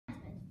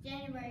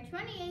January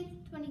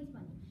 28th, 2020.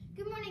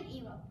 Good morning,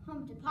 EWO.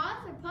 Home to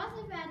pause or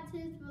positive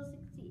attitudes will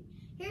succeed.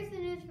 Here's the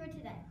news for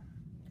today.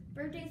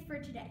 Birthdays for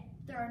today.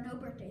 There are no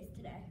birthdays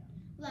today.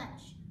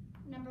 Lunch.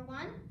 Number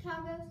 1,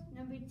 tacos.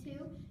 Number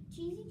 2,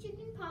 cheesy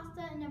chicken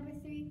pasta. And number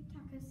 3,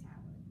 taco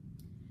salad.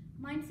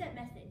 Mindset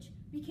message.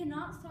 We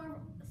cannot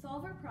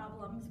solve our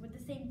problems with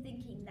the same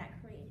thinking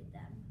that created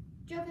them.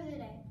 Joke of the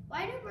day.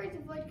 Why do birds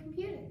avoid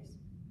computers?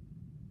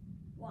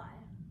 Why?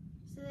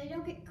 So they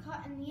don't get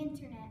caught in the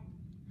internet.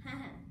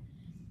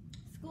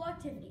 School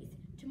activities.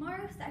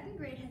 Tomorrow, 2nd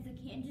grade has a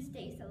Kansas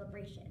Day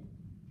celebration.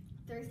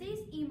 Thursday's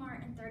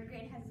EMAR and 3rd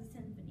grade has a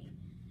symphony.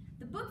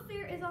 The book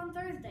fair is on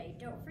Thursday,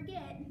 don't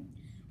forget,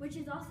 which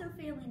is also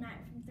family night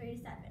from 3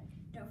 to 7.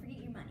 Don't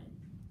forget your money.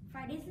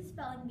 Friday's the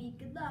spelling bee.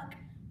 Good luck.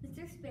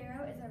 Mr.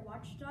 Sparrow is our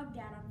watchdog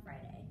dad on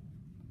Friday.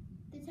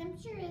 The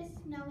temperature is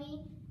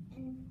snowy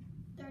and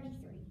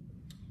 33.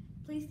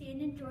 Please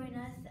stand and join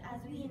us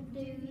as we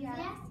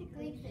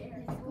enthusiastically say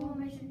the school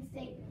mission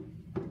statement.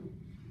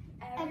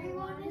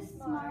 Everyone is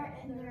smart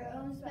in their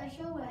own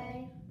special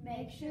way.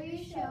 Make sure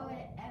you show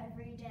it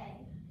every day.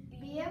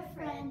 Be a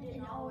friend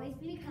and always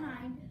be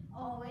kind.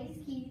 Always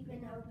keep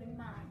an open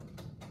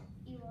mind.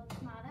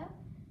 EWO's motto,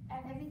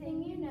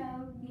 everything you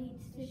know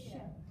needs to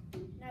show.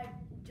 Now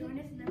join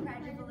us in the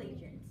Pledge of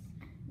Allegiance.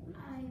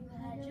 I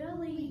pledge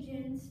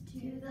allegiance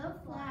to the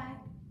flag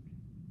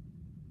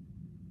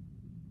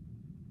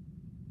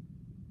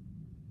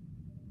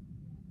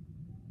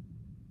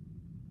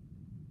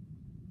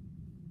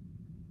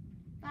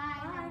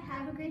Bye.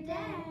 Have a great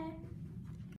day.